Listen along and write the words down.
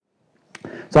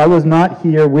So I was not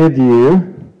here with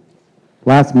you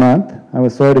last month. I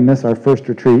was sorry to miss our first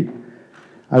retreat.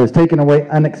 I was taken away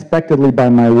unexpectedly by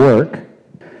my work.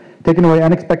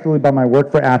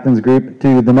 For Athens Group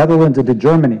to the Netherlands and to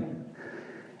Germany.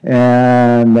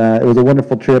 And it was a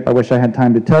wonderful trip. I wish I had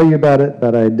time to tell you about it,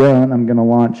 but I don't. I'm going to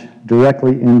launch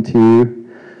directly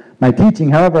into my teaching.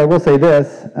 However, I will say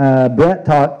this. Brett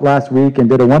taught last week and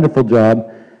did a wonderful job.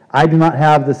 I do not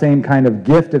have the same kind of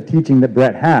gift of teaching that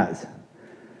Brett has.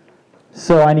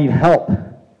 So I need help.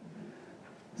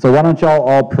 So why don't y'all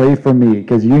all pray for me,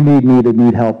 because you need me to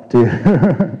need help too.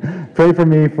 Pray for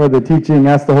me for the teaching.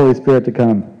 Ask the Holy Spirit to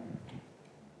come.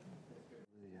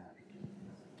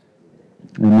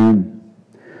 Amen.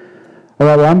 All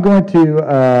right, well, I'm going to,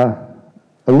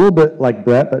 a little bit like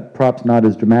Brett, but perhaps not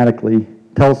as dramatically,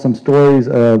 tell some stories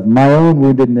of my own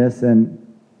woundedness and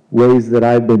ways that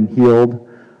I've been healed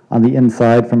on the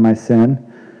inside from my sin.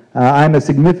 I'm a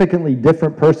significantly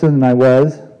different person than I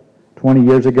was 20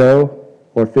 years ago,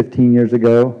 or 15 years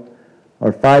ago,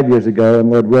 or 5 years ago, and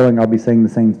Lord willing, I'll be saying the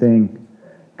same thing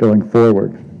going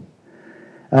forward.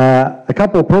 A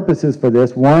couple of purposes for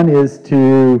this. One is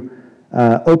to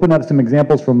open up some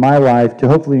examples from my life to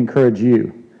hopefully encourage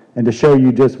you and to show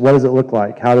you just what does it look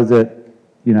like? How does it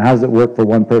work for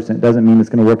one person? It doesn't mean it's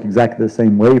going to work exactly the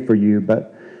same way for you,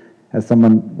 but as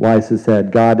someone wise has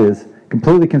said, God is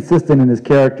completely consistent in his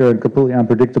character and completely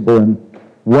unpredictable in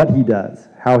what he does,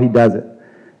 how he does it.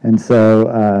 And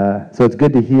so it's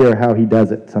good to hear how he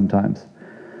does it sometimes.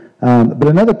 But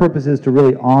another purpose is to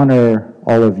really honor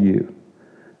all of you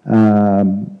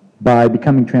by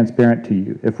becoming transparent to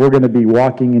you. If we're going to be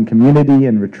walking in community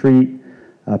and retreat,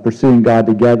 pursuing God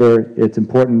together, it's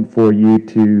important for you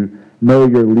to know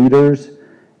your leaders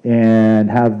and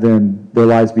have their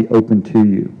lives be open to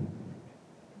you.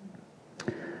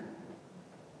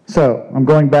 So I'm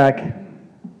going back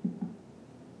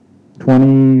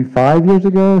 25 years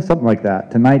ago, something like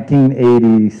that, to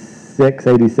 1986,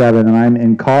 87, and I'm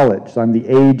in college. So I'm the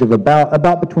age of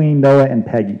about between Noah and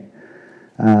Peggy,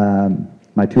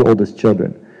 my two oldest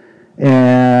children.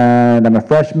 And I'm a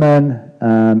freshman,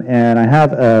 and I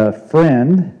have a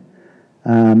friend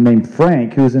named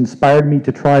Frank who's inspired me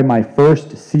to try my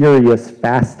first serious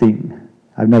fasting.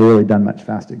 I've never really done much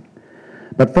fasting.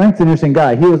 But Frank's an interesting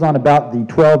guy. He was on about the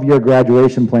 12-year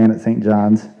graduation plan at St.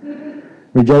 John's.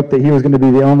 We joked that he was going to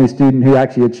be the only student who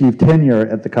actually achieved tenure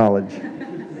at the college.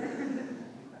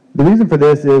 The reason for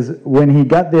this is when he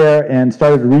got there and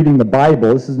started reading the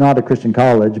Bible, this is not a Christian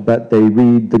college, but they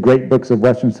read the great books of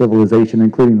Western civilization,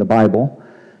 including the Bible.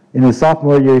 In his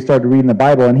sophomore year, he started reading the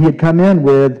Bible, and he had come in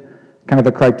with kind of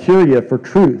a criteria for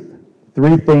truth.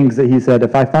 3 things that he said,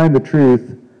 if I find the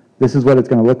truth, this is what it's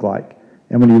going to look like.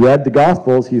 And when he read the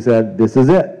Gospels, he said, this is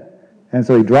it. And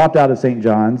so he dropped out of St.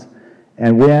 John's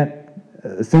and went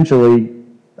essentially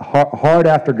hard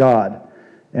after God.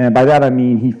 And by that I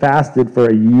mean he fasted for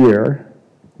a year,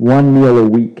 1 meal a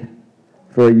week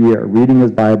for a year, reading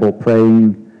his Bible,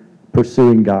 praying,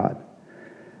 pursuing God.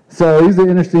 So he's an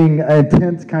interesting,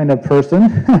 intense kind of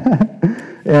person.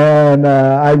 And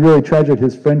I really treasured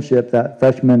his friendship that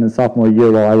freshman and sophomore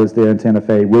year while I was there in Santa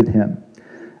Fe with him.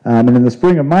 And in the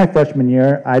spring of my freshman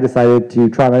year, I decided to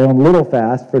try my own little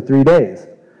fast for 3 days.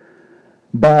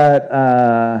 But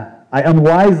I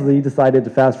unwisely decided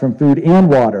to fast from food and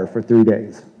water for 3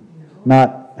 days,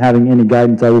 not having any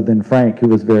guidance other than Frank, who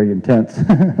was very intense.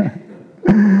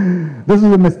 This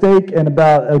was a mistake, and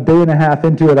about a day and a half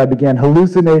into it, I began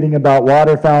hallucinating about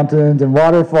water fountains and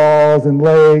waterfalls and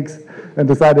lakes, and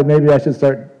decided maybe I should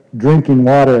start drinking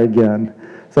water again.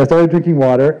 So I started drinking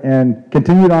water and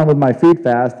continued on with my food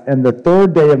fast, and the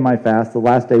 3rd day of my fast, the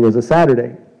last day, was a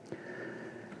Saturday.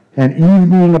 And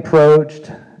evening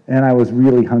approached, and I was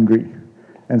really hungry.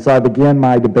 And so I began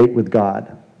my debate with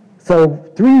God. So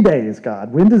 3 days,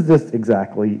 God, when does this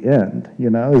exactly end?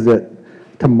 Is it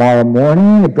tomorrow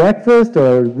morning at breakfast,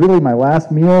 or really my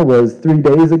last meal was 3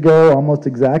 days ago, almost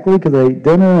exactly, because I ate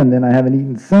dinner and then I haven't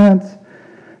eaten since.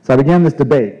 So I began this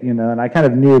debate, and I kind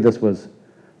of knew this was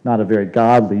not a very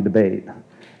godly debate.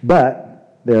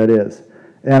 But there it is.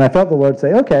 And I felt the Lord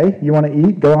say, okay, you want to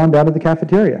eat? Go on down to the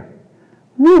cafeteria.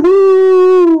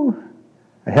 Woohoo!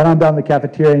 I head on down to the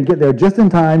cafeteria and get there just in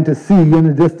time to see in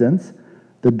the distance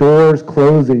the doors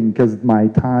closing because my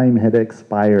time had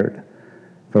expired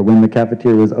for when the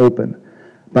cafeteria was open.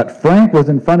 But Frank was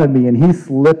in front of me and he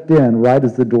slipped in right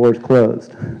as the doors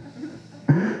closed.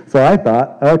 So I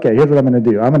thought, okay, here's what I'm going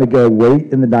to do. I'm going to go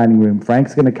wait in the dining room.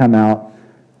 Frank's going to come out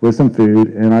with some food,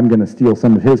 and I'm going to steal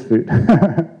some of his food.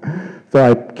 So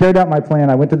I carried out my plan.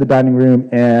 I went to the dining room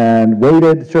and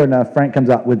waited. Sure enough, Frank comes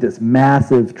out with this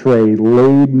massive tray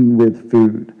laden with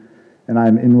food. And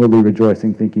I'm inwardly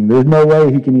rejoicing, thinking, there's no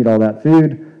way he can eat all that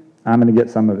food. I'm going to get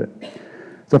some of it.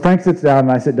 So Frank sits down,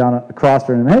 and I sit down across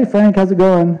from him. Hey, Frank, how's it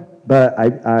going? But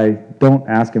I don't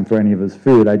ask him for any of his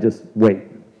food. I just wait.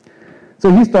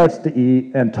 So he starts to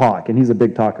eat and talk, and he's a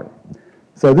big talker.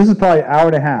 So this is probably an hour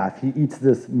and a half. He eats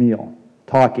this meal,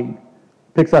 talking.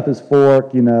 Picks up his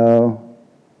fork,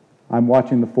 I'm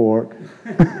watching the fork.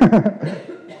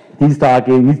 He's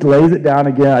talking. He lays it down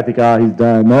again. I think, he's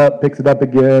done. Nope, picks it up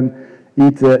again,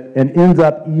 eats it, and ends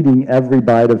up eating every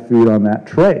bite of food on that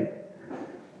tray.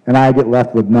 And I get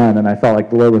left with none, and I felt like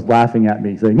the Lord was laughing at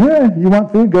me, saying, yeah, you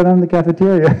want food? Go down to the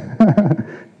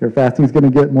cafeteria. Your fasting's going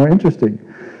to get more interesting.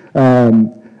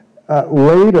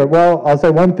 Later, I'll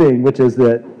say one thing, which is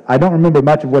that I don't remember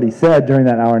much of what he said during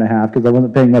that hour and a half because I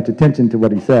wasn't paying much attention to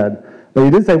what he said. But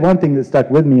he did say one thing that stuck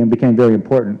with me and became very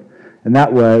important, and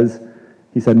that was,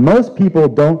 he said, most people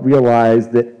don't realize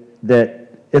that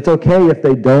it's okay if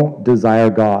they don't desire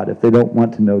God, if they don't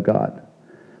want to know God,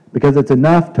 because it's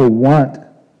enough to want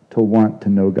to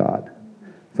know God.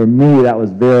 For me, that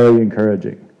was very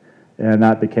encouraging, and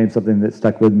that became something that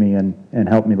stuck with me and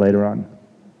helped me later on.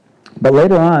 But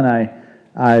later on,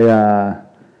 I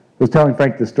was telling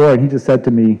Frank the story, and he just said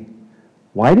to me,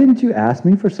 why didn't you ask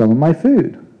me for some of my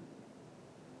food?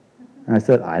 And I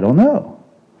said, I don't know.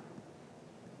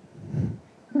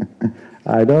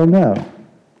 I don't know.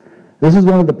 This is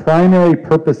one of the primary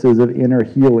purposes of inner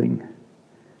healing.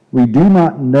 We do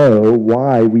not know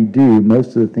why we do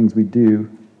most of the things we do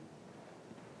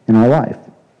in our life.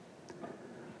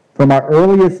 From our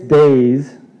earliest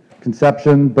days,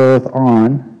 conception, birth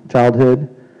on, childhood,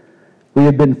 we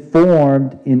have been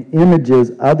formed in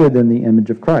images other than the image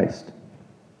of Christ.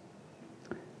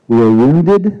 We are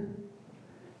wounded,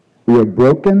 we are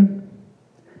broken,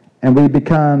 and we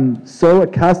become so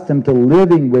accustomed to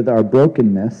living with our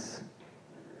brokenness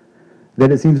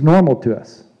that it seems normal to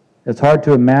us. It's hard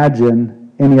to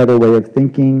imagine any other way of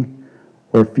thinking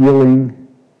or feeling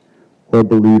or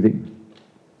believing.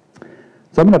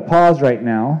 So I'm going to pause right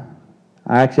now.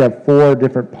 I actually have 4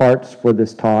 different parts for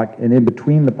this talk, and in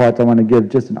between the parts I want to give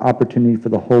just an opportunity for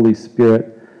the Holy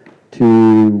Spirit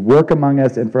to work among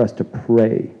us and for us to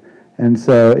pray. And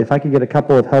so if I could get a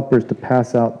couple of helpers to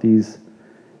pass out these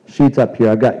sheets up here.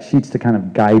 I've got sheets to kind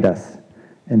of guide us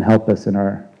and help us in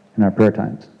our prayer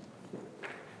times.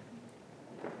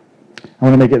 I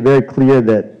want to make it very clear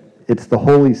that it's the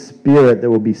Holy Spirit that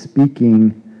will be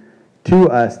speaking to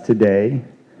us today.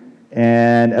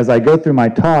 And as I go through my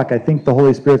talk, I think the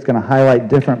Holy Spirit's going to highlight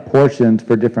different portions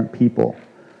for different people.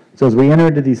 So as we enter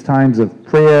into these times of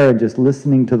prayer and just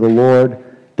listening to the Lord,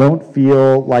 don't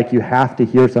feel like you have to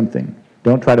hear something.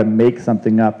 Don't try to make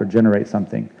something up or generate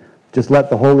something. Just let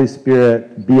the Holy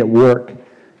Spirit be at work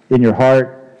in your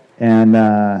heart and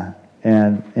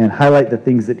highlight the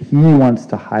things that He wants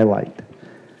to highlight.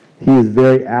 He is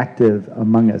very active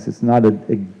among us. It's not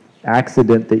an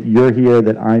accident that you're here,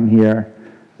 that I'm here,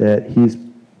 that He's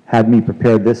had me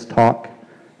prepare this talk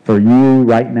for you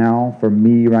right now, for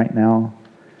me right now.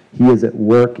 He is at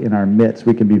work in our midst.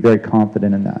 We can be very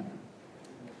confident in that.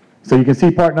 So you can see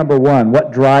part number 1,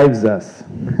 what drives us?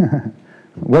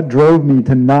 What drove me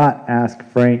to not ask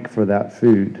Frank for that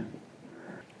food?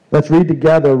 Let's read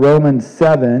together Romans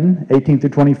 7, 18 through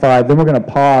 25. Then we're going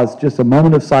to pause, just a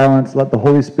moment of silence. Let the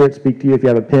Holy Spirit speak to you. If you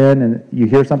have a pen and you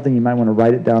hear something, you might want to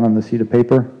write it down on the sheet of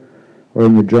paper or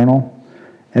in your journal.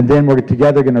 And then we're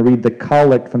together going to read the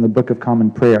collect from the Book of Common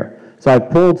Prayer. So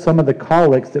I've pulled some of the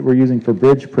collects that we're using for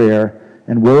bridge prayer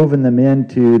and woven them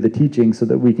into the teaching so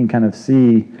that we can kind of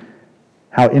see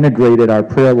how integrated our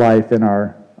prayer life and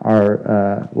our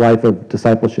life of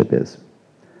discipleship is.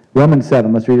 Romans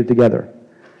 7, let's read it together.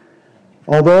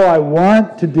 Although I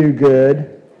want to do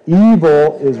good,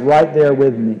 evil is right there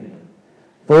with me.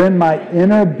 For in my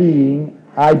inner being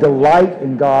I delight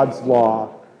in God's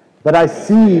law, but I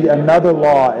see another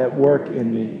law at work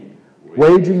in me,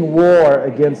 waging war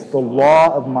against the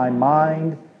law of my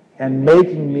mind and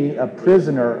making me a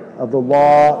prisoner of the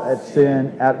law of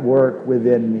sin at work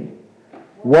within me.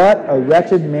 What a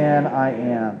wretched man I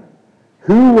am.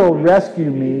 Who will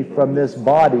rescue me from this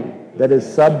body that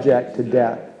is subject to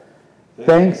death?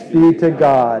 Thanks be to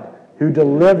God who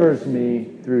delivers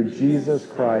me through Jesus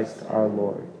Christ our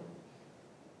Lord.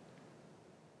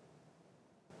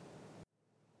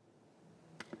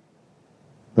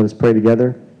 Let us pray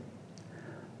together.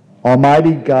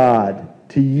 Almighty God,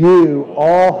 to you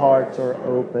all hearts are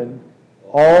open,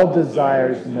 all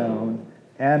desires known,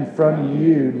 and from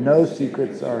you no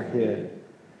secrets are hid.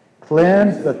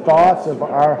 Cleanse the thoughts of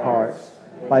our hearts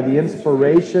by the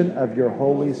inspiration of your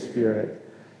Holy Spirit,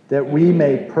 that we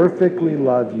may perfectly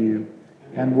love you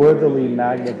and worthily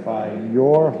magnify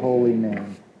your holy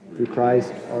name, through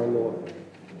Christ our Lord.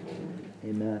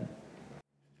 Amen.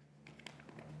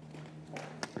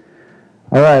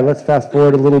 All right, let's fast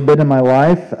forward a little bit in my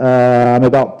life. I'm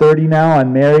about 30 now.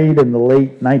 I'm married in the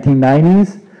late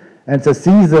 1990s. And it's a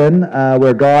season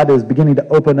where God is beginning to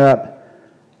open up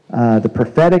the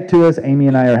prophetic to us. Amy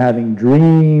and I are having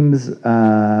dreams,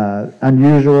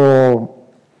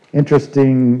 unusual,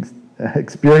 interesting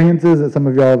experiences that some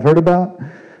of y'all have heard about.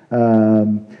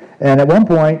 And at one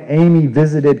point, Amy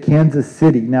visited Kansas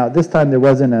City. Now, at this time, there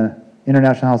wasn't an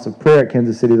International House of Prayer at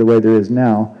Kansas City the way there is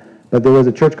now. But there was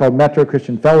a church called Metro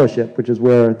Christian Fellowship, which is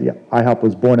where the IHOP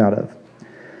was born out of.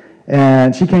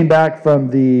 And she came back from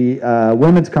the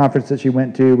women's conference that she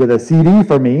went to with a CD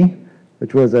for me,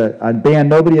 which was a band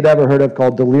nobody had ever heard of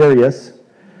called Delirious,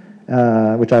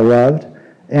 which I loved.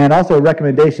 And also a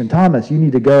recommendation, Thomas, you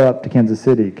need to go up to Kansas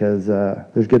City because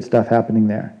there's good stuff happening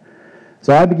there.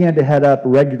 So I began to head up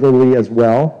regularly as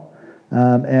well.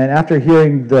 And after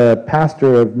hearing the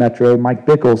pastor of Metro, Mike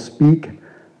Bickle, speak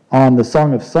on the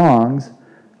Song of Songs,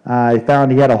 I found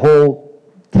he had a whole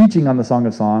teaching on the Song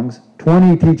of Songs,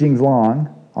 20 teachings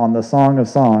long on the Song of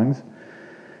Songs.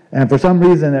 And for some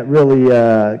reason, it really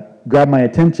grabbed my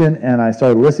attention, and I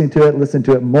started listening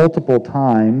to it multiple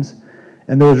times.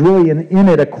 And there was really in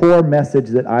it a core message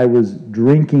that I was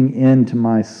drinking into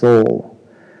my soul.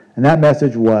 And that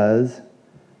message was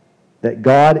that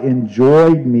God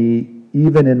enjoyed me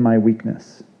even in my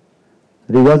weakness.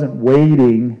 That he wasn't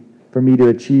waiting for me to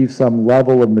achieve some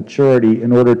level of maturity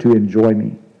in order to enjoy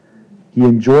me. He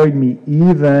enjoyed me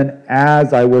even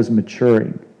as I was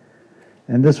maturing.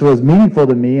 And this was meaningful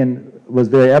to me and was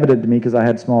very evident to me because I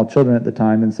had small children at the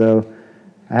time. And so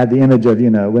I had the image of,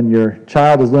 when your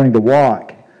child is learning to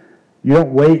walk, you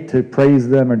don't wait to praise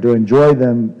them or to enjoy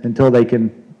them until they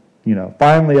can,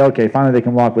 finally they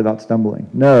can walk without stumbling.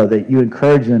 No, you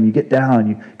encourage them, you get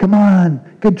down, come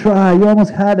on, good try, you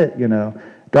almost had it,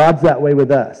 God's that way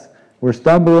with us. We're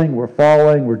stumbling, we're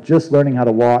falling, we're just learning how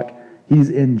to walk. He's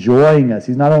enjoying us.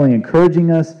 He's not only encouraging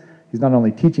us, he's not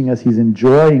only teaching us, he's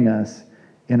enjoying us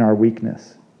in our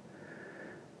weakness.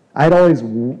 I'd always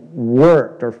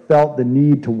worked or felt the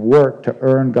need to work to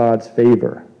earn God's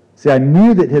favor. See, I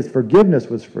knew that his forgiveness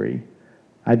was free.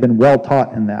 I'd been well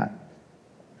taught in that.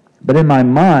 But in my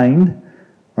mind,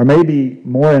 or maybe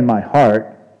more in my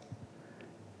heart,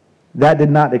 that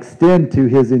did not extend to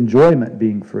his enjoyment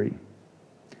being free.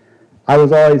 I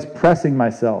was always pressing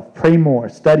myself, pray more,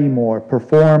 study more,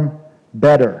 perform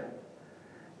better,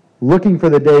 looking for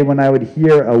the day when I would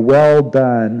hear a well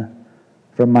done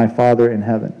from my Father in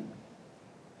heaven.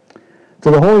 So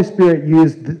the Holy Spirit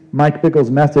used Mike Bickle's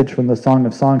message from the Song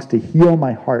of Songs to heal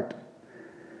my heart.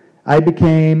 I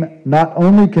became not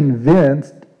only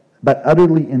convinced, but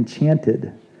utterly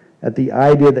enchanted at the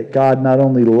idea that God not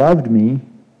only loved me,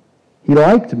 he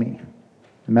liked me.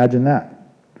 Imagine that.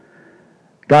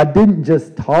 God didn't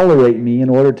just tolerate me in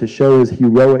order to show his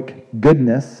heroic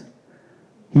goodness.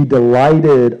 He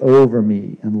delighted over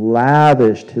me and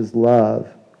lavished his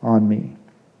love on me.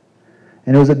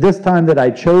 And it was at this time that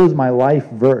I chose my life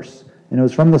verse. And it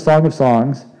was from the Song of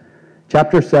Songs,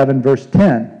 chapter 7, verse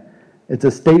 10. It's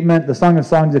a statement. The Song of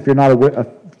Songs, if you're not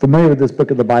familiar with this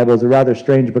book of the Bible, is a rather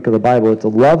strange book of the Bible. It's a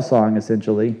love song,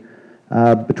 essentially,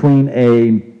 between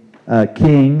a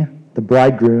king, the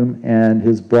bridegroom, and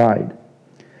his bride.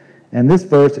 And this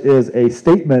verse is a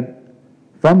statement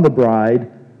from the bride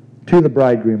to the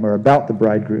bridegroom, or about the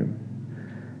bridegroom.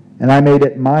 And I made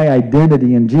it my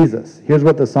identity in Jesus. Here's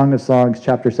what the Song of Songs,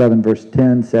 chapter 7, verse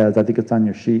 10 says. I think it's on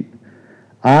your sheet.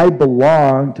 I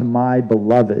belong to my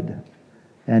beloved,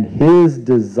 and his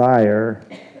desire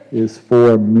is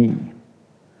for me.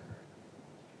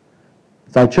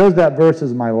 So I chose that verse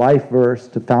as my life verse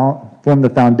to form the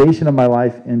foundation of my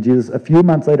life in Jesus. A few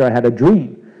months later, I had a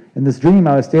dream. In this dream,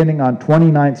 I was standing on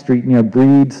 29th Street near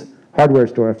Breed's hardware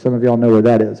store, if some of y'all know where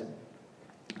that is.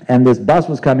 And this bus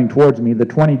was coming towards me, the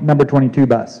number 22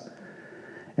 bus.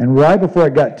 And right before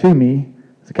it got to me,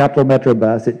 it's a Capital Metro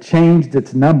bus, it changed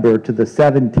its number to the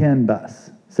 710 bus,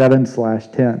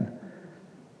 7/10.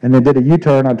 And then did a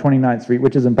U-turn on 29th Street,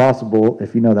 which is impossible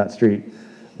if you know that street.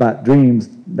 But dreams,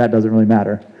 that doesn't really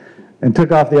matter. And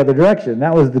took off the other direction.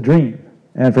 That was the dream.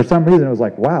 And for some reason, it was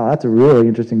like, wow, that's a really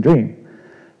interesting dream.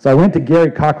 So I went to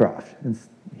Gary Cockcroft, and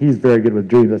he's very good with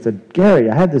dreams. I said, Gary,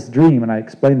 I had this dream, and I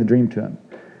explained the dream to him.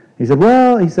 He said,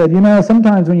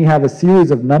 sometimes when you have a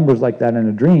series of numbers like that in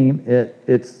a dream,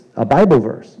 it's a Bible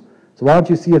verse. So why don't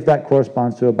you see if that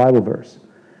corresponds to a Bible verse?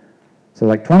 So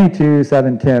like 22,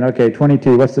 7, 10. Okay,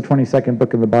 22. What's the 22nd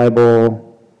book of the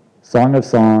Bible? Song of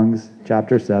Songs,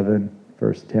 chapter 7,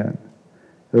 verse 10.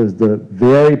 It was the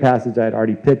very passage I had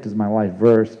already picked as my life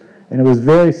verse. And it was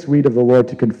very sweet of the Lord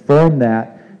to confirm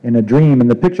that in a dream. And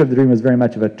the picture of the dream was very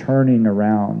much of a turning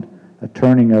around, a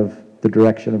turning of the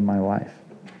direction of my life.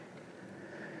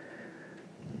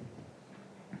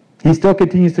 He still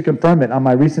continues to confirm it. On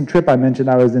my recent trip, I mentioned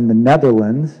I was in the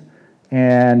Netherlands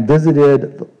and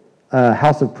visited a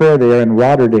house of prayer there in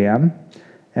Rotterdam.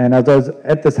 And as I was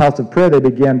at this house of prayer, they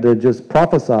began to just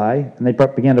prophesy, and they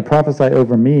began to prophesy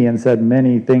over me and said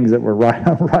many things that were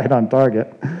right on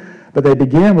target. But they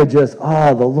began with just,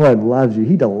 oh, the Lord loves you.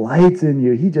 He delights in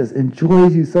you. He just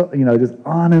enjoys you so, just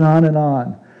on and on and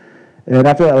on. And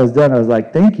after that was done, I was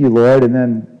like, thank you, Lord. And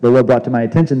then the Lord brought to my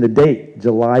attention the date,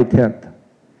 July 10th,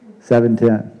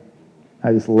 7/10.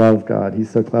 I just love God. He's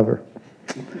so clever.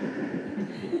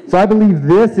 So I believe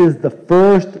this is the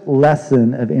first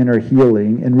lesson of inner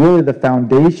healing and really the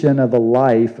foundation of a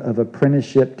life of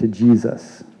apprenticeship to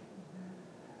Jesus.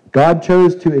 God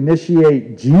chose to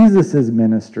initiate Jesus'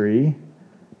 ministry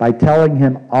by telling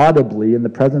him audibly in the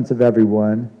presence of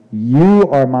everyone, "You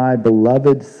are my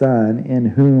beloved Son, in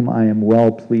whom I am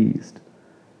well pleased."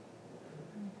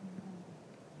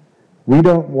 We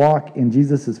don't walk in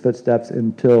Jesus' footsteps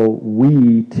until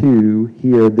we, too,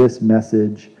 hear this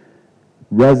message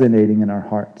resonating in our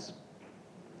hearts.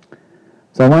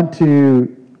 So I want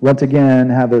to, once again,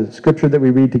 have a scripture that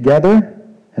we read together,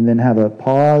 and then have a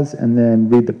pause, and then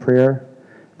read the prayer.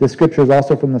 This scripture is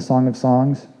also from the Song of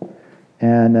Songs,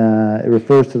 and it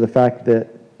refers to the fact that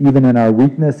even in our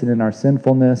weakness and in our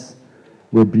sinfulness,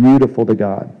 we're beautiful to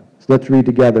God. So let's read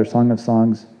together Song of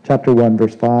Songs, chapter 1,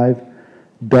 verse 5.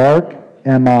 Dark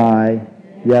am I,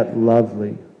 yet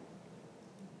lovely.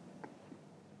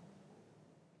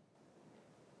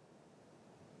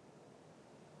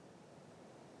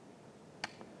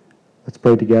 Let's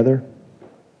pray together.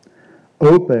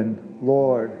 Open,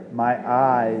 Lord, my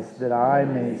eyes that I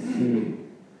may see.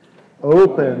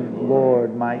 Open,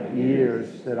 Lord, my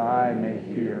ears that I may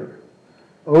hear.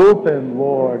 Open,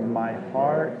 Lord, my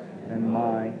heart and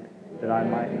mind that I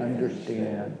might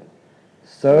understand.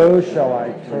 So shall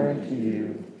I turn to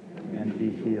you and be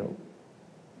healed.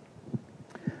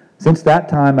 Since that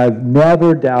time, I've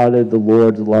never doubted the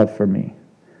Lord's love for me.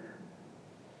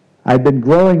 I've been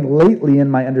growing lately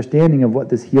in my understanding of what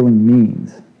this healing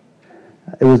means.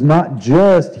 It was not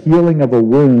just healing of a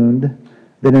wound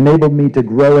that enabled me to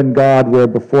grow in God where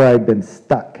before I'd been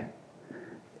stuck.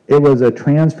 It was a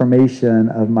transformation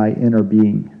of my inner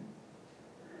being.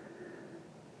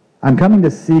 I'm coming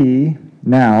to see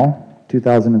now,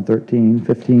 2013,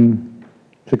 15,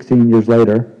 16 years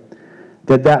later,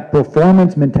 that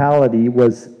performance mentality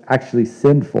was actually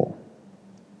sinful.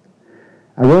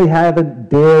 I really haven't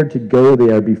dared to go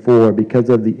there before because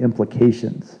of the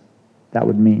implications that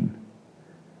would mean.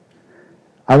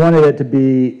 I wanted it to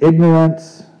be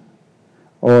ignorance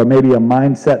or maybe a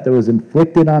mindset that was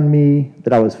inflicted on me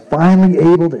that I was finally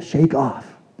able to shake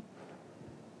off.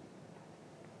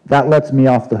 That lets me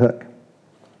off the hook.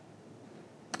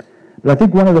 But I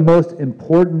think one of the most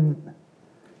important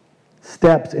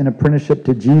steps in apprenticeship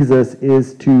to Jesus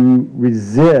is to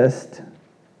resist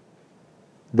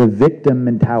the victim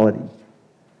mentality.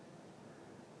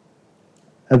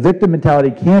 A victim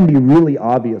mentality can be really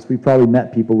obvious. We've probably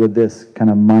met people with this kind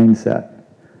of mindset.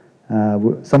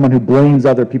 Someone who blames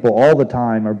other people all the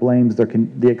time or blames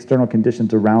the external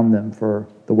conditions around them for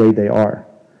the way they are.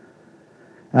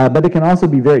 But it can also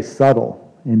be very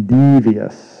subtle and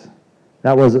devious.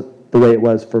 That was the way it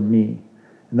was for me.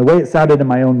 And the way it sounded in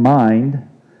my own mind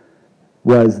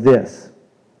was this: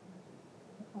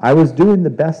 I was doing the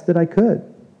best that I could.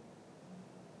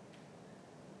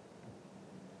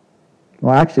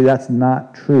 Well, actually, that's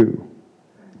not true.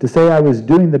 To say I was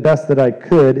doing the best that I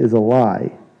could is a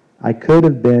lie. I could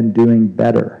have been doing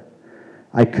better.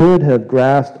 I could have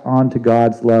grasped onto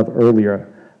God's love earlier.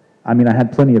 I mean, I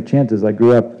had plenty of chances. I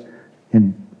grew up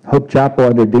in Hope Chapel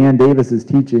under Dan Davis's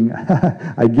teaching.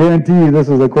 I guarantee you this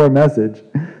was a core message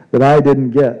that I didn't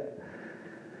get.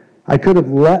 I could have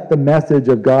let the message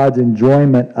of God's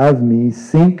enjoyment of me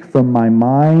sink from my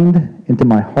mind into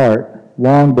my heart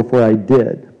long before I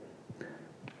did.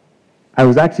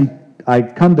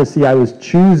 I'd come to see I was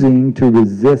choosing to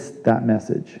resist that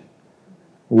message.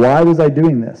 Why was I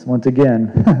doing this? Once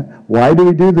again, why do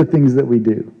we do the things that we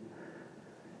do?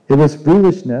 It was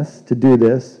foolishness to do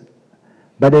this,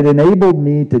 but it enabled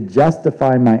me to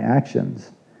justify my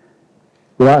actions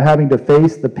without having to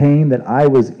face the pain that I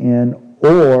was in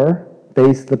or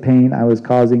face the pain I was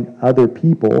causing other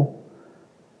people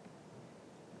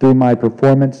through my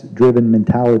performance-driven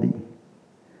mentality.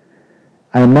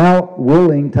 I am now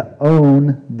willing to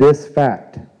own this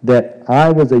fact. that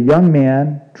I was a young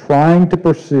man trying to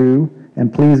pursue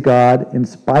and please God in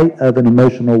spite of an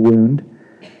emotional wound,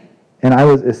 and I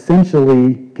was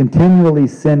essentially continually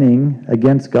sinning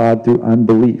against God through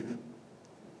unbelief.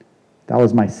 That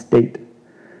was my state.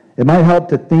 It might help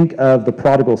to think of the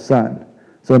prodigal son.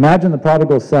 So imagine the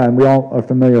prodigal son. We all are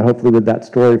familiar, hopefully, with that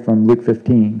story from Luke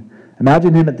 15.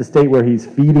 Imagine him at the state where he's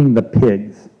feeding the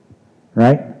pigs,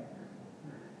 right?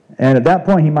 And at that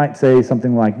point, he might say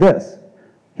something like this.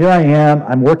 Here I am,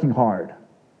 I'm working hard.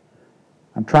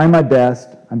 I'm trying my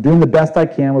best. I'm doing the best I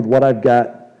can with what I've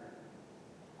got.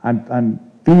 I'm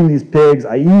feeding these pigs.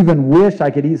 I even wish I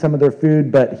could eat some of their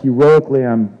food, but heroically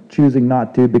I'm choosing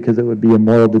not to because it would be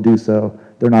immoral to do so.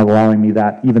 They're not allowing me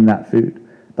even that food,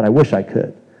 but I wish I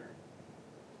could.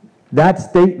 That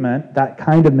statement, that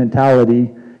kind of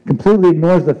mentality, completely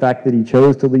ignores the fact that he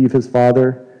chose to leave his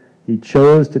father. He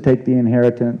chose to take the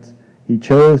inheritance. He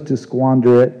chose to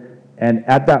squander it. And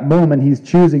at that moment, he's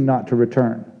choosing not to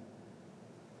return.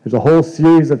 There's a whole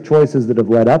series of choices that have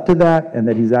led up to that and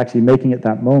that he's actually making at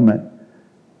that moment.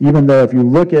 Even though if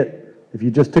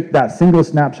you just took that single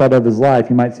snapshot of his life,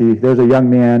 you might see there's a young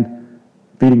man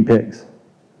feeding pigs.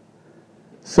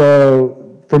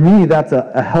 So for me, that's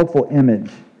a helpful image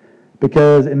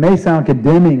because it may sound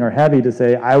condemning or heavy to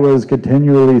say, I was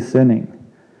continually sinning.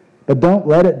 But don't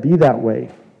let it be that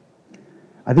way.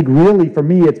 I think really for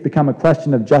me, it's become a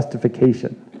question of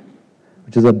justification,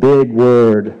 which is a big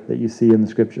word that you see in the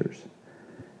scriptures.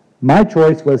 My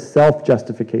choice was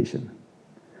self-justification.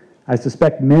 I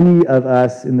suspect many of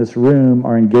us in this room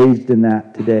are engaged in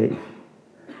that today.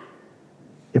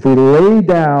 If we lay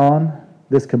down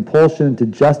this compulsion to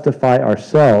justify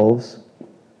ourselves,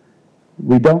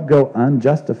 we don't go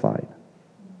unjustified.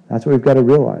 That's what we've got to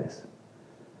realize.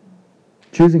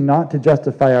 Choosing not to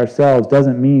justify ourselves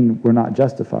doesn't mean we're not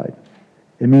justified.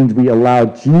 It means we allow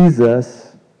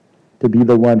Jesus to be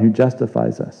the one who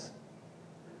justifies us.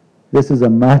 This is a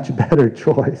much better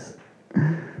choice.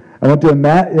 I want to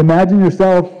imagine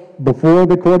yourself before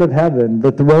the court of heaven,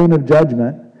 the throne of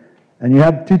judgment, and you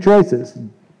have two choices.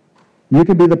 You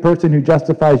can be the person who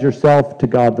justifies yourself to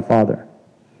God the Father.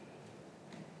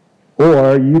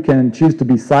 Or you can choose to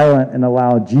be silent and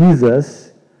allow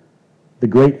Jesus, the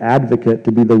great advocate,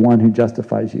 to be the one who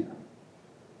justifies you.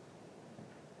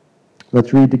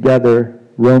 Let's read together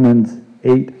Romans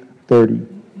 8:30.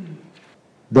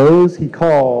 Those he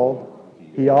called,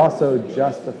 he also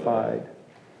justified.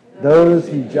 Those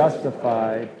he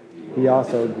justified, he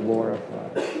also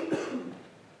glorified.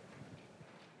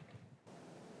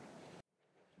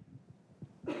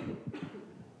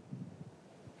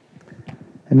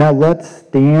 And now let's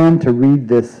stand to read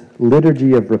this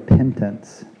liturgy of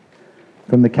repentance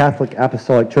from the Catholic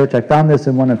Apostolic Church. I found this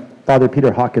in one of Father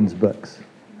Peter Hawkins' books.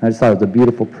 I just thought it was a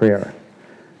beautiful prayer.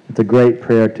 It's a great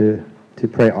prayer to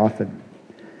pray often.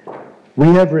 We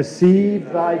have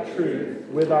received thy truth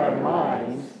with our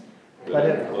minds, but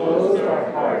have closed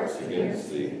our hearts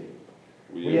against thee.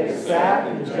 We have sat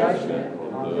in judgment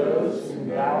on those whom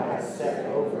thou hast set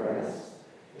over us,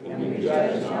 and we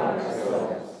judge not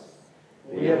ourselves.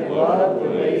 We have loved the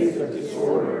ways of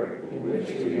disorder in which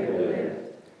we have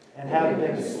lived, and have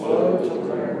been slow to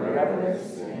learn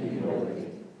reverence and humility.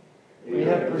 We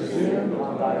have presumed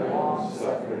on thy long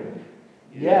suffering,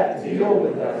 yet deal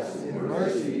with us in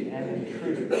mercy and in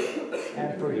truth,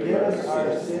 and forgive us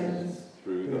our sins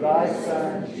through thy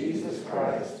Son, Jesus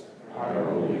Christ, our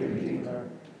only Redeemer.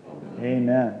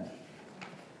 Amen.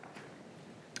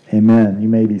 Amen. You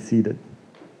may be seated.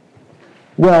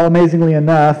 Well, amazingly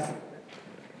enough,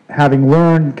 having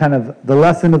learned kind of the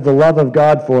lesson of the love of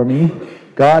God for me,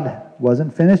 God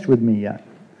wasn't finished with me yet.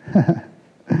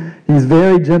 He's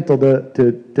very gentle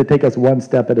to take us one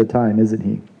step at a time, isn't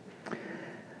he?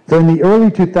 So in the early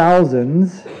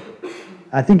 2000s,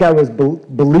 I think I was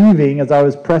believing, as I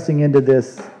was pressing into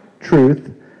this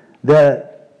truth,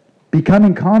 that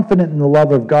becoming confident in the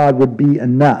love of God would be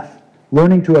enough.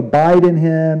 Learning to abide in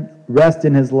him, rest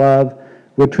in his love,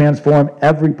 would transform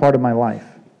every part of my life.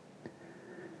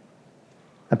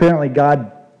 Apparently,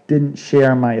 God didn't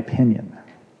share my opinion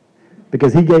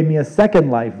because he gave me a second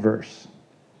life verse.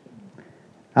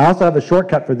 I also have a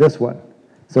shortcut for this one.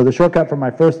 So the shortcut for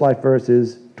my first life verse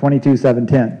is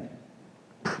 22:7-10.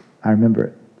 I remember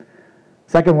it.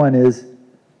 Second one is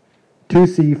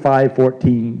 2C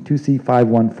 5:14, 2C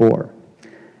 5:1-4.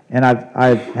 And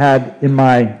I've had in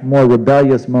my more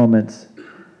rebellious moments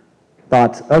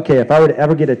thoughts, okay, if I were to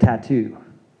ever get a tattoo,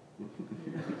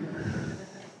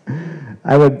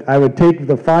 I would take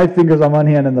the 5 fingers on one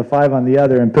hand and the 5 on the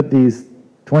other and put these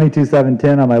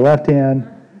 22:7-10 on my left hand,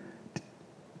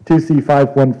 2C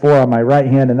 5:1-4 on my right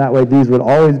hand, and that way these would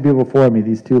always be before me,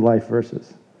 these two life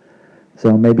verses.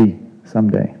 So maybe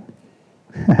someday.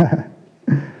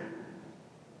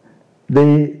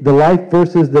 The life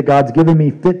verses that God's given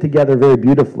me fit together very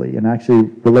beautifully and actually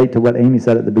relate to what Amy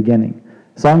said at the beginning.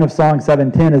 Song of Songs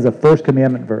 7:10 is a first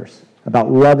commandment verse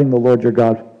about loving the Lord your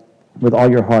God with all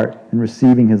your heart and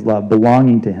receiving his love,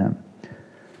 belonging to him,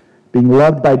 being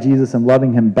loved by Jesus and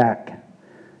loving him back.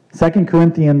 2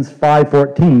 Corinthians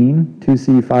 5:14,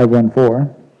 2C 5:1-4,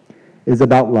 is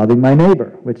about loving my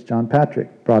neighbor, which John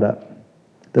Patrick brought up,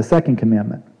 the second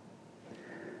commandment.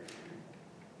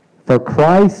 For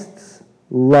Christ's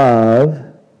love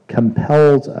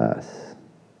compels us,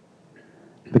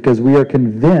 because we are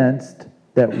convinced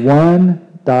that one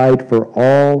died for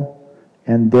all,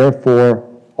 and therefore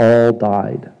all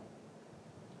died.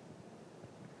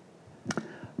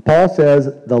 Paul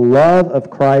says, the love of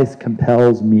Christ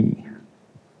compels me.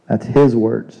 That's his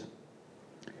words.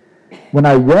 When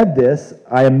I read this,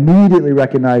 I immediately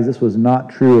recognized this was not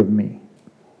true of me.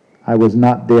 I was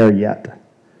not there yet.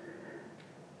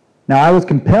 Now, I was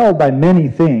compelled by many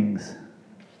things.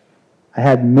 I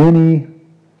had many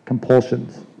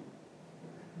compulsions.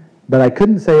 But I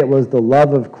couldn't say it was the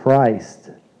love of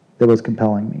Christ that was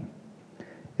compelling me.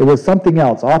 It was something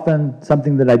else, often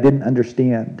something that I didn't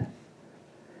understand.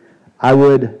 I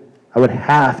would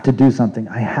have to do something.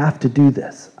 I have to do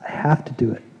this. I have to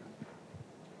do it.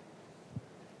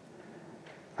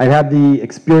 I'd have the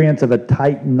experience of a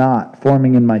tight knot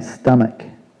forming in my stomach.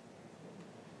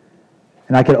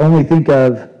 And I could only think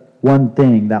of one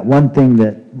thing, that one thing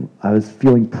that I was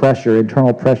feeling pressure,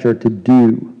 internal pressure to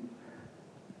do.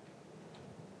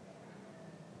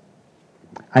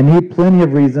 I need plenty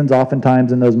of reasons,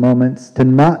 oftentimes in those moments, to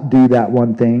not do that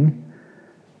one thing,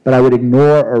 but I would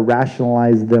ignore or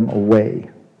rationalize them away.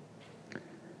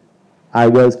 I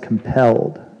was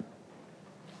compelled,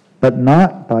 but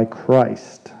not by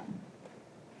Christ.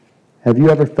 Have you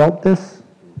ever felt this?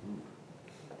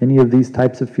 Any of these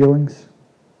types of feelings?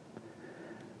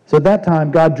 So at that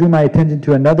time, God drew my attention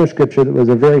to another scripture that was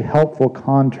a very helpful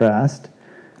contrast,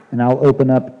 and I'll open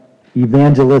up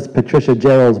Evangelist Patricia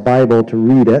Gerald's Bible to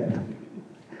read it.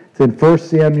 It's in 1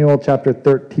 Samuel chapter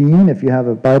 13. If you have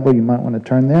a Bible, you might want to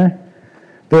turn there.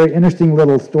 Very interesting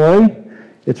little story.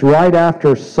 It's right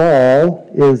after Saul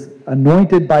is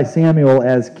anointed by Samuel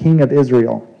as king of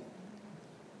Israel.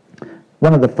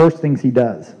 One of the first things he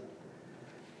does.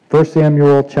 1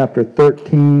 Samuel chapter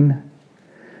 13,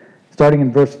 starting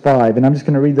in verse 5. And I'm just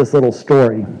going to read this little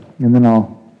story, and then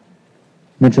I'll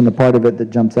mention the part of it that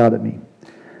jumps out at me.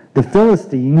 The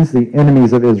Philistines, the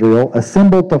enemies of Israel,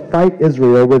 assembled to fight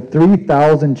Israel with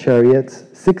 3,000 chariots,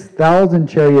 6,000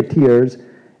 charioteers,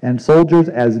 and soldiers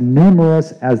as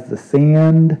numerous as the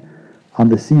sand on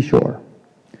the seashore.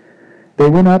 They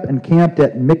went up and camped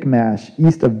at Michmash,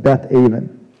 east of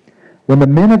Beth-aven. When the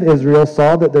men of Israel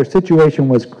saw that their situation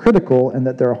was critical and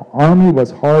that their army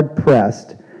was hard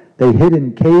pressed, they hid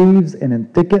in caves and in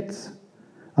thickets,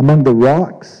 among the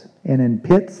rocks, and in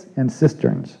pits and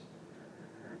cisterns.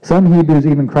 Some Hebrews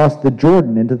even crossed the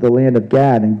Jordan into the land of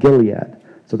Gad and Gilead.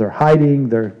 So they're hiding,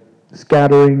 they're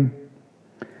scattering.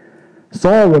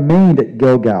 Saul remained at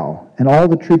Gilgal, and all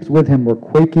the troops with him were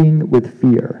quaking with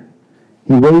fear.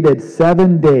 He waited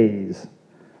 7 days,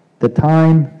 the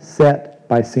time set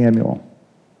by Samuel.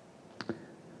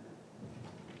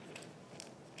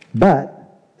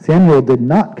 But Samuel did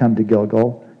not come to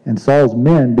Gilgal, and Saul's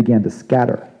men began to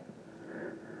scatter.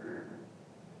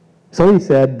 So he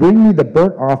said, "Bring me the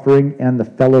burnt offering and the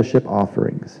fellowship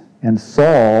offerings." And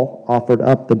Saul offered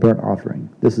up the burnt offering.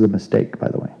 This is a mistake, by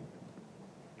the way.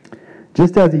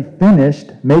 Just as he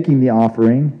finished making the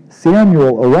offering,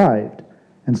 Samuel arrived,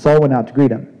 and Saul went out to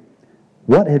greet him.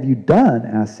 "What have you done?"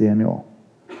 asked Samuel.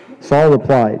 Saul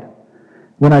replied,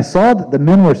 "When I saw that the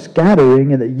men were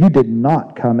scattering and that you did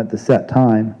not come at the set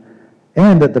time,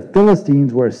 and that the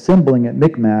Philistines were assembling at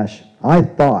Michmash, I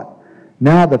thought,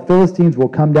 now the Philistines will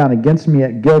come down against me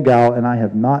at Gilgal, and I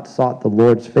have not sought the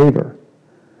Lord's favor.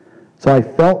 So I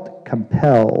felt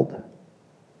compelled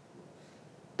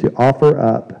to offer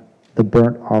up the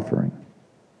burnt offering."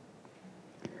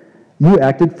 "You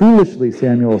acted foolishly,"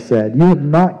 Samuel said. "You have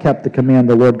not kept the command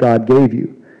the Lord God gave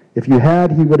you. If you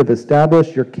had, he would have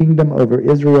established your kingdom over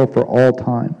Israel for all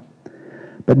time.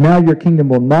 But now your kingdom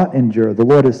will not endure. The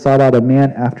Lord has sought out a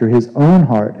man after his own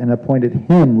heart and appointed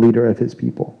him leader of his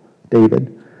people,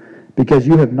 David, because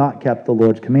you have not kept the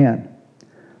Lord's command."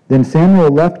 Then Samuel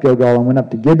left Gilgal and went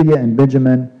up to Gibeah and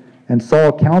Benjamin, and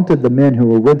Saul counted the men who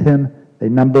were with him. They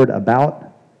numbered about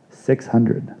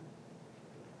 600.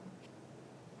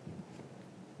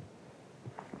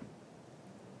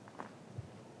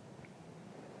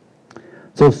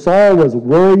 So Saul was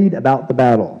worried about the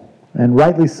battle, and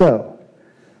rightly so.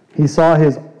 He saw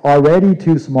his already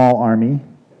too small army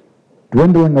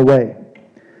dwindling away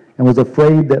and was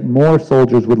afraid that more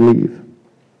soldiers would leave.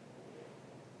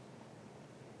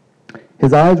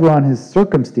 His eyes were on his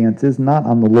circumstances, not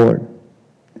on the Lord.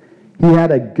 He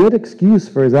had a good excuse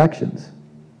for his actions.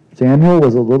 Samuel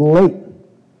was a little late.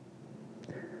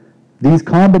 These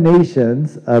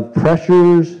combinations of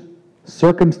pressures,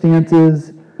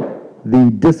 circumstances,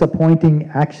 the disappointing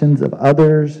actions of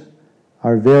others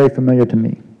are very familiar to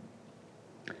me.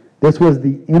 This was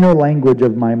the inner language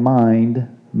of my mind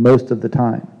most of the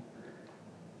time.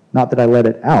 Not that I let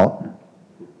it out,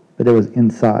 but it was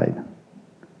inside.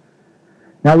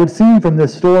 Now, it would seem from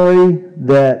this story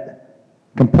that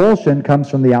compulsion comes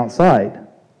from the outside.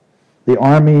 The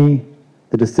army,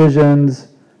 the decisions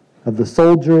of the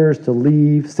soldiers to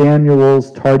leave,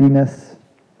 Samuel's tardiness.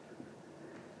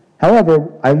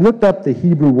 However, I looked up the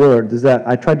Hebrew word that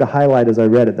I tried to highlight as I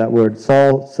read it. That word,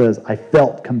 Saul says, I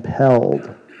felt compelled.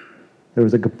 There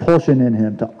was a compulsion in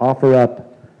him to offer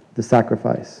up the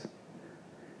sacrifice.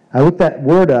 I looked that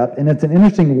word up, and it's an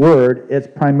interesting word.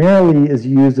 It primarily is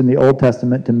used in the Old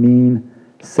Testament to mean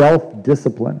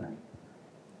self-discipline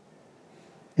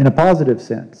in a positive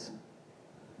sense.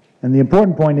 And the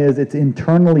important point is it's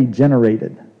internally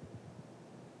generated.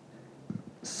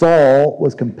 Saul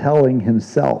was compelling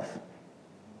himself.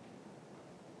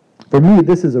 For me,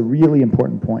 this is a really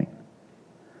important point.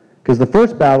 Because the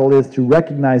first battle is to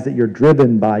recognize that you're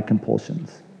driven by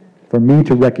compulsions. For me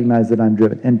to recognize that I'm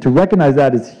driven. And to recognize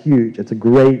that is huge. It's a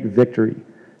great victory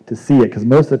to see it. Because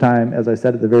most of the time, as I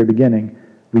said at the very beginning,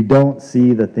 we don't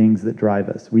see the things that drive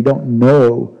us. We don't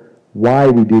know why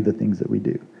we do the things that we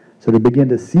do. So to begin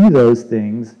to see those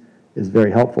things is very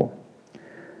helpful.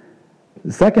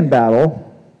 The second battle,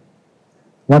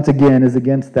 once again, is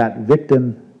against that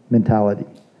victim mentality.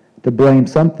 To blame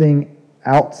something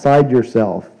outside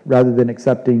yourself rather than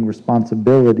accepting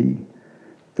responsibility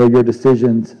for your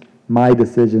decisions, my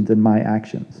decisions, and my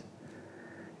actions.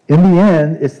 In the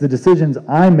end, it's the decisions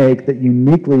I make that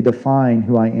uniquely define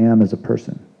who I am as a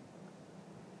person.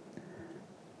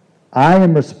 I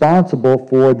am responsible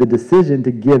for the decision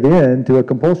to give in to a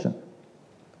compulsion.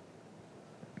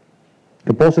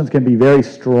 Compulsions can be very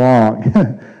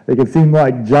strong. They can seem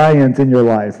like giants in your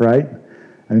life, right?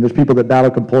 I mean, there's people that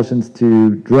battle compulsions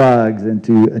to drugs and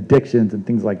to addictions and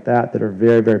things like that that are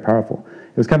very, very powerful.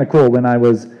 It was kind of cool when I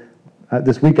was,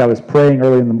 this week I was praying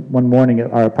early one morning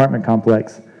at our apartment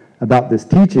complex about this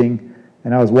teaching,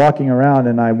 and I was walking around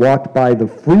and I walked by the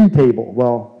free table.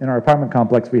 Well, in our apartment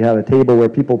complex we have a table where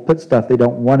people put stuff they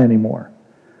don't want anymore.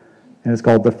 And it's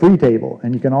called the free table.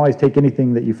 And you can always take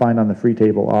anything that you find on the free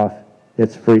table off.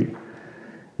 It's free.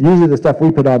 Usually the stuff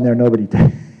we put on there nobody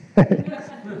takes.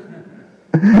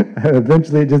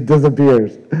 Eventually it just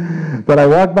disappears. But I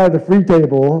walked by the free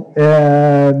table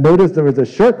and noticed there was a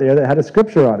shirt there that had a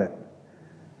scripture on it.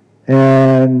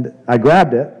 And I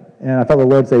grabbed it, and I felt the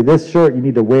Lord say, this shirt you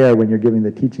need to wear when you're giving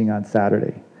the teaching on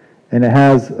Saturday. And it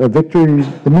has a victory,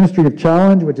 the ministry of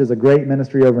challenge, which is a great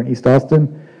ministry over in East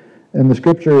Austin. And the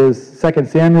scripture is 2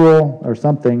 Samuel or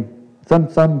something,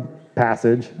 some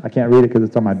passage. I can't read it because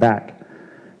it's on my back.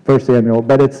 1 Samuel,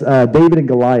 but it's David and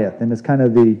Goliath, and it's kind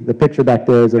of the picture back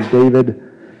there is of David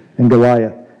and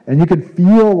Goliath. And you can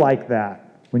feel like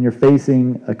that when you're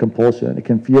facing a compulsion. It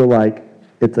can feel like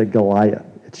it's a Goliath.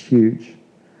 It's huge.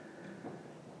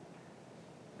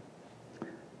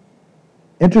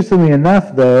 Interestingly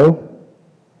enough, though,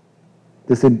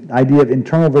 this idea of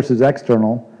internal versus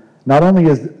external, not only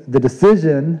is the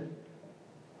decision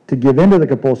to give into the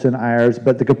compulsion ours,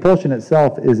 but the compulsion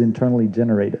itself is internally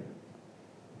generated.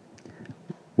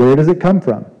 Where does it come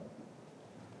from?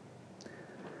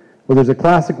 Well, there's a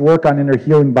classic work on inner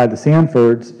healing by the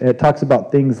Sanfords, and it talks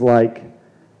about things like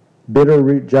bitter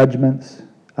root judgments,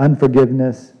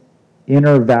 unforgiveness,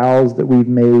 inner vows that we've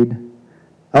made,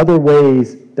 other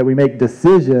ways that we make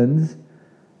decisions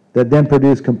that then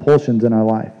produce compulsions in our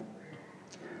life.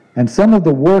 And some of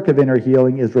the work of inner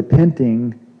healing is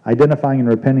repenting, identifying and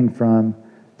repenting from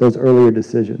those earlier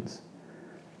decisions.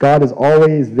 God is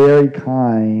always very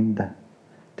kind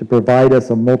to provide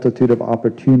us a multitude of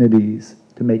opportunities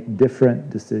to make different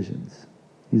decisions.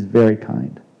 He's very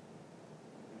kind.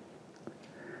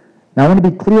 Now, I want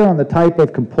to be clear on the type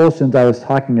of compulsions I was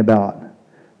talking about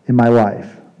in my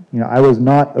life. I was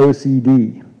not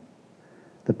OCD.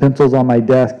 The pencils on my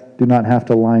desk do not have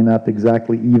to line up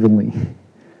exactly evenly,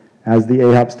 as the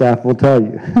AHOP staff will tell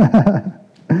you.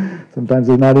 Sometimes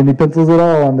there's not any pencils at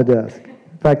all on the desk.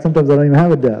 In fact, sometimes I don't even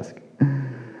have a desk.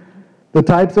 The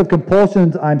types of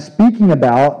compulsions I'm speaking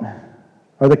about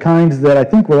are the kinds that I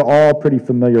think we're all pretty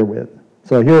familiar with.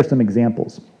 So here are some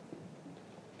examples.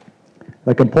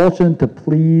 The compulsion to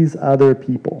please other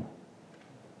people.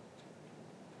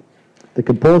 The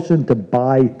compulsion to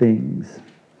buy things.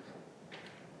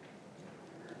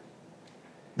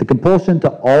 The compulsion to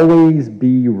always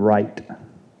be right.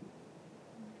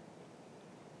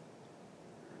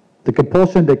 The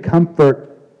compulsion to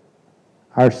comfort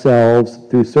ourselves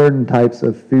through certain types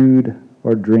of food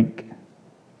or drink.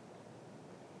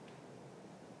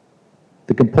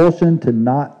 The compulsion to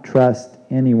not trust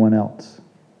anyone else.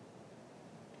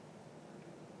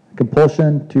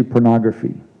 Compulsion to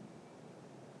pornography.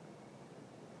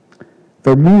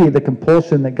 For me, the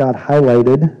compulsion that God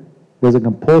highlighted was a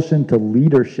compulsion to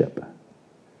leadership.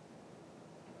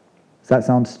 Does that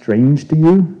sound strange to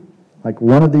you? Like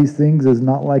one of these things is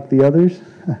not like the others?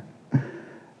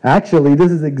 Actually,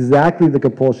 this is exactly the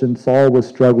compulsion Saul was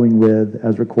struggling with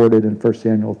as recorded in 1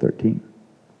 Samuel 13.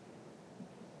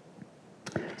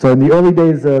 So in the early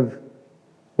days of,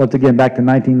 once again, back to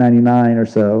 1999 or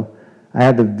so, I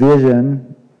had the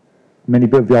vision, many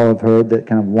of y'all have heard, that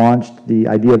kind of launched the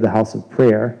idea of the house of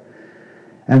prayer.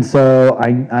 And so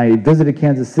I visited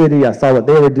Kansas City, I saw what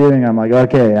they were doing, I'm like,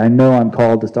 okay, I know I'm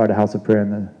called to start a house of prayer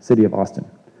in the city of Austin.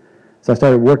 So I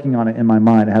started working on it in my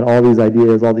mind. I had all these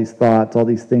ideas, all these thoughts, all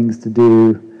these things to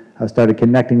do. I started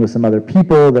connecting with some other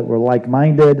people that were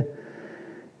like-minded.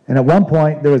 And at one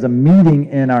point, there was a meeting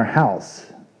in our house.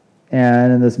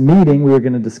 And in this meeting, we were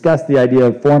going to discuss the idea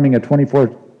of forming a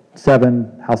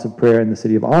 24/7 house of prayer in the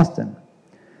city of Austin.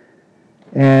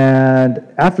 And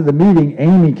after the meeting,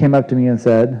 Amy came up to me and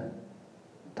said,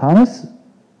 Thomas,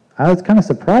 I was kind of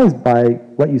surprised by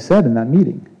what you said in that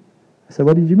meeting. I said,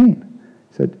 what did you mean?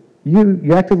 She said,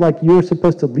 you acted like you were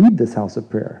supposed to lead this house of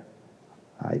prayer.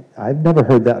 I've never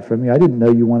heard that from you. I didn't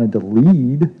know you wanted to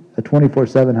lead a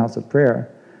 24/7 house of prayer.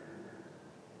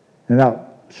 And that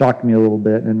shocked me a little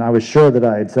bit, and I was sure that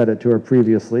I had said it to her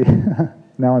previously.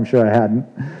 Now I'm sure I hadn't,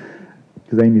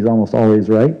 because Amy's almost always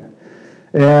right.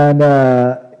 And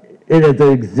it is an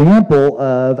example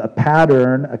of a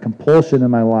pattern, a compulsion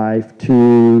in my life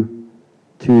to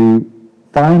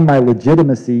find my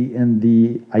legitimacy in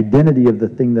the identity of the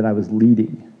thing that I was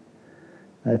leading,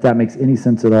 if that makes any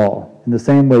sense at all. In the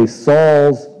same way,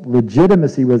 Saul's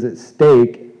legitimacy was at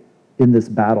stake in this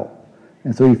battle.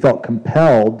 And so he felt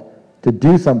compelled to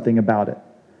do something about it,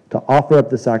 to offer up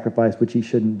the sacrifice which he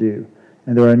shouldn't do.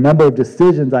 And there were a number of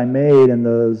decisions I made in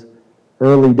those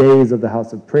early days of the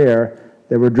house of prayer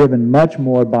that were driven much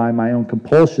more by my own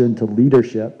compulsion to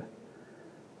leadership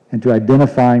and to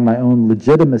identifying my own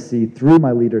legitimacy through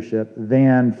my leadership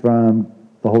than from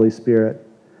the Holy Spirit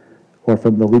or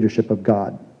from the leadership of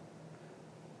God.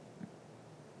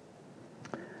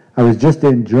 I was just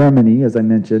in Germany, as I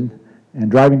mentioned,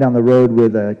 and driving down the road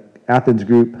with an Athens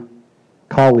group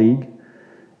colleague,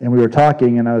 and we were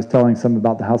talking, and I was telling some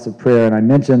about the house of prayer, and I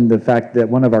mentioned the fact that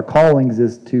one of our callings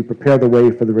is to prepare the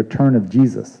way for the return of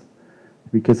Jesus.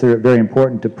 We consider it very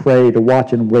important to pray, to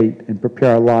watch and wait, and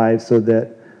prepare our lives so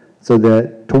that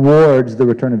towards the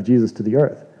return of Jesus to the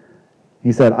earth.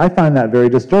 He said, I find that very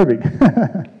disturbing.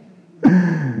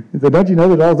 He said, don't you know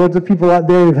that all sorts of people out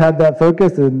there have had that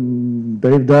focus, and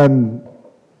they've done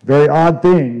very odd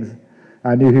things.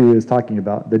 I knew who he was talking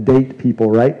about, the date people,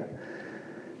 right?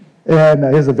 And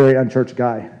he's a very unchurched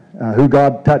guy, who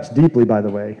God touched deeply, by the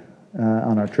way,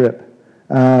 on our trip.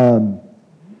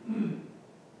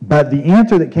 But the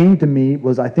answer that came to me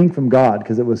was, I think, from God,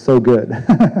 because it was so good.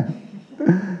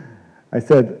 I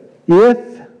said,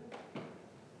 if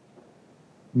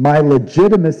my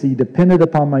legitimacy depended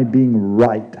upon my being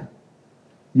right,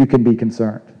 you can be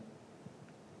concerned.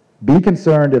 Be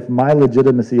concerned if my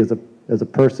legitimacy as a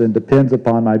person depends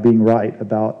upon my being right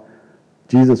about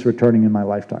Jesus returning in my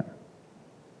lifetime.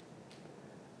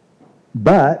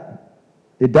 But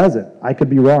it doesn't. I could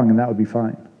be wrong, and that would be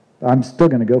fine. I'm still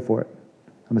going to go for it.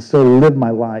 I'm going to still live my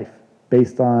life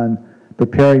based on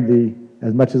preparing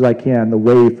as much as I can, the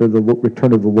way for the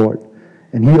return of the Lord.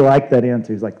 And he liked that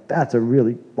answer. He's like, that's a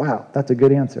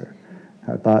good answer.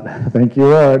 I thought, thank you,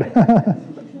 Lord.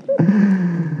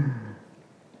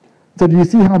 So do you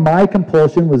see how my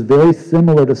compulsion was very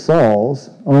similar to Saul's,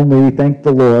 only, thank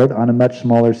the Lord, on a much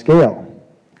smaller scale?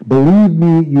 Believe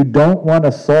me, you don't want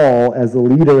a Saul as the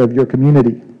leader of your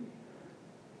community.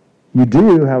 You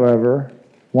do, however,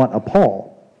 want a Paul.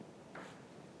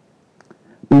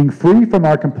 Being free from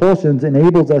our compulsions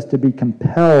enables us to be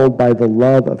compelled by the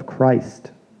love of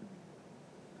Christ.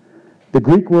 The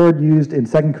Greek word used in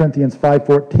 2 Corinthians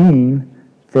 5:14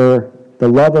 for the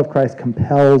love of Christ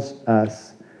compels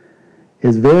us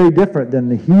is very different than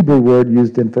the Hebrew word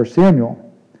used in 1 Samuel.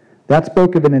 That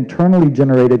spoke of an internally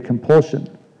generated compulsion.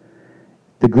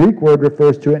 The Greek word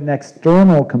refers to an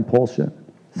external compulsion,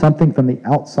 something from the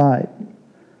outside.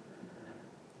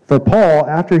 For Paul,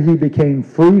 after he became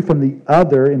free from the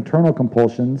other internal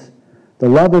compulsions, the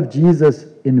love of Jesus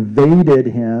invaded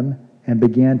him and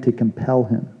began to compel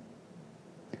him.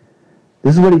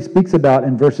 This is what he speaks about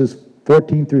in verses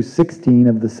 14 through 16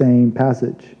 of the same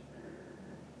passage.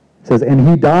 It says, "And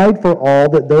he died for all,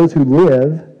 that those who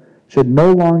live should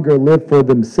no longer live for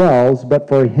themselves, but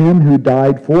for him who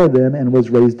died for them and was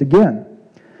raised again.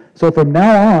 So from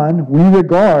now on, we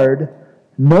regard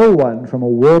no one from a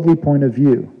worldly point of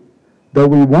view. Though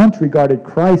we once regarded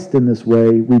Christ in this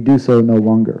way, we do so no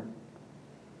longer."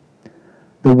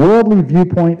 The worldly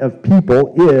viewpoint of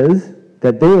people is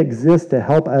that they exist to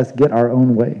help us get our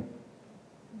own way.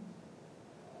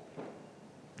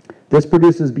 This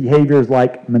produces behaviors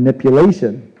like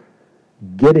manipulation,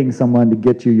 getting someone to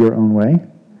get you your own way,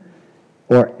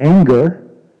 or anger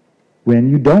when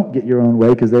you don't get your own way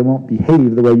because they won't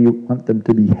behave the way you want them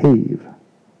to behave.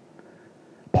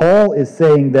 Paul is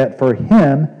saying that for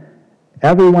him,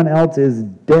 everyone else is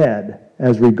dead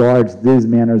as regards these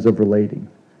manners of relating.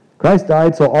 Christ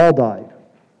died, so all died.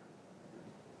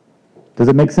 Does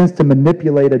it make sense to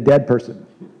manipulate a dead person?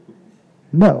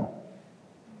 No.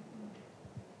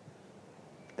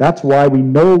 That's why we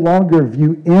no longer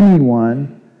view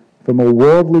anyone from a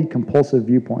worldly, compulsive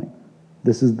viewpoint.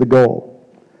 This is the goal.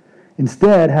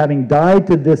 Instead, having died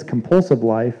to this compulsive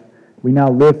life, we now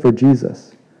live for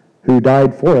Jesus, who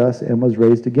died for us and was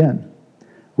raised again.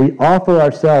 We offer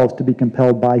ourselves to be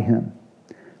compelled by him.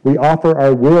 We offer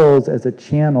our wills as a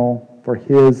channel for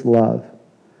his love.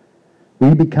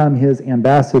 We become his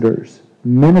ambassadors,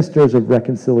 ministers of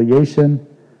reconciliation,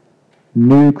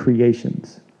 new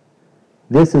creations.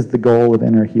 This is the goal of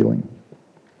inner healing.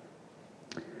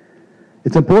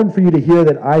 It's important for you to hear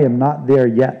that I am not there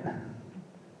yet.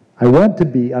 I want to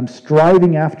be. I'm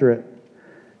striving after it.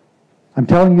 I'm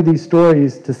telling you these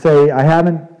stories to say I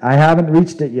haven't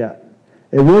reached it yet.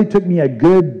 It really took me a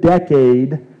good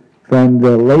decade from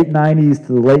the late 90s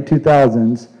to the late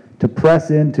 2000s to press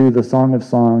into the Song of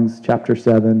Songs, chapter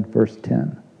 7, verse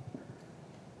 10.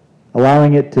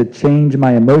 Allowing it to change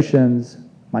my emotions,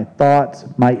 my thoughts,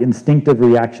 my instinctive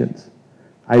reactions.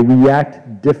 I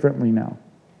react differently now.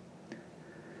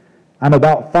 I'm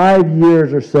about 5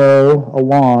 years or so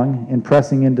along in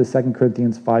pressing into 2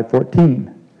 Corinthians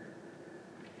 5:14.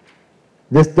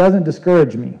 This doesn't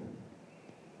discourage me.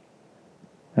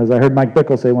 As I heard Mike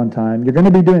Bickle say one time, you're going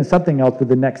to be doing something else for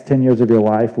the next 10 years of your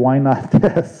life. Why not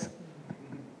this?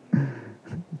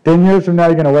 10 years from now,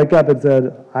 you're going to wake up and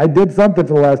say, I did something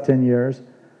for the last 10 years.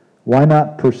 Why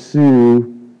not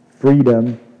pursue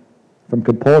freedom from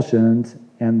compulsions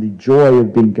and the joy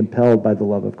of being compelled by the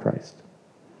love of Christ?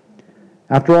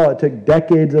 After all, it took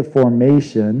decades of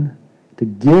formation to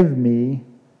give me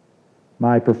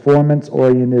my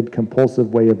performance-oriented,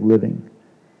 compulsive way of living.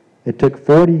 It took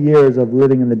 40 years of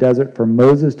living in the desert for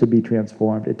Moses to be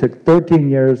transformed. It took 13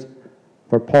 years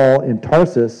for Paul in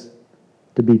Tarsus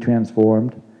to be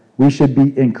transformed. We should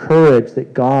be encouraged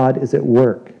that God is at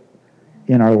work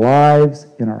in our lives,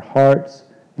 in our hearts,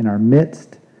 in our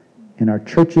midst, in our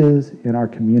churches, in our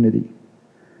community,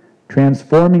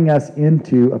 transforming us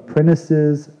into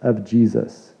apprentices of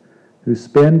Jesus who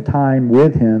spend time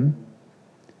with him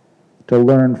to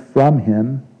learn from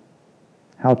him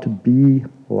how to be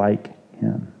like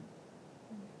him.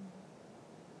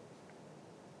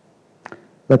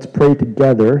 Let's pray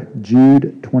together,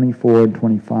 Jude 24 and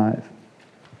 25.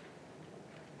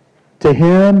 To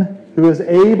him who is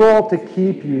able to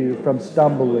keep you from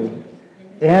stumbling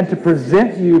and to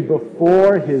present you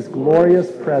before his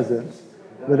glorious presence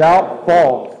without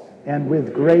fault and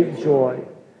with great joy,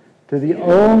 to the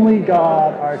only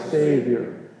God our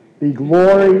Savior, be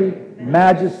glory,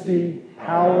 majesty,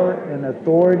 power, and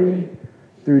authority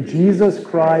through Jesus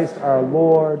Christ our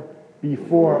Lord,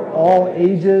 before all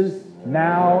ages,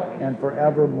 now and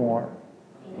forevermore.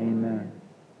 Amen.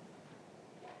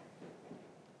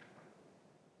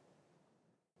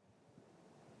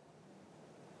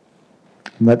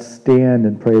 Let's stand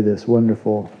and pray this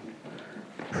wonderful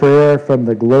prayer from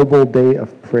the Global Day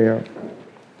of Prayer.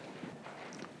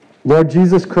 Lord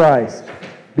Jesus Christ,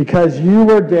 because you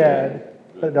were dead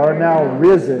but are now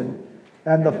risen,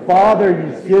 and the Father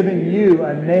has given you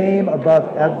a name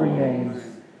above every name,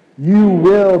 you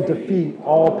will defeat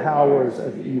all powers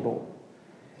of evil.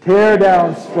 Tear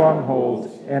down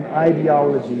strongholds and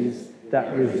ideologies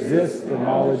that resist the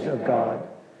knowledge of God.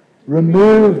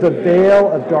 Remove the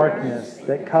veil of darkness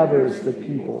that covers the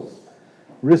peoples.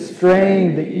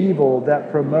 Restrain the evil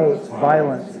that promotes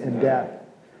violence and death.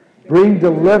 Bring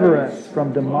deliverance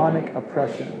from demonic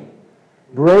oppression.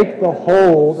 Break the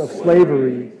hold of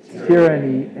slavery,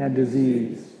 tyranny, and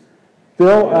disease.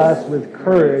 Fill us with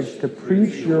courage to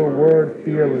preach your word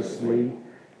fearlessly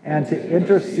and to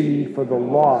intercede for the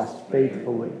lost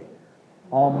faithfully.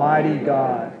 Almighty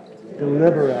God,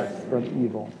 deliver us from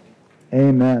evil.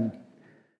 Amen.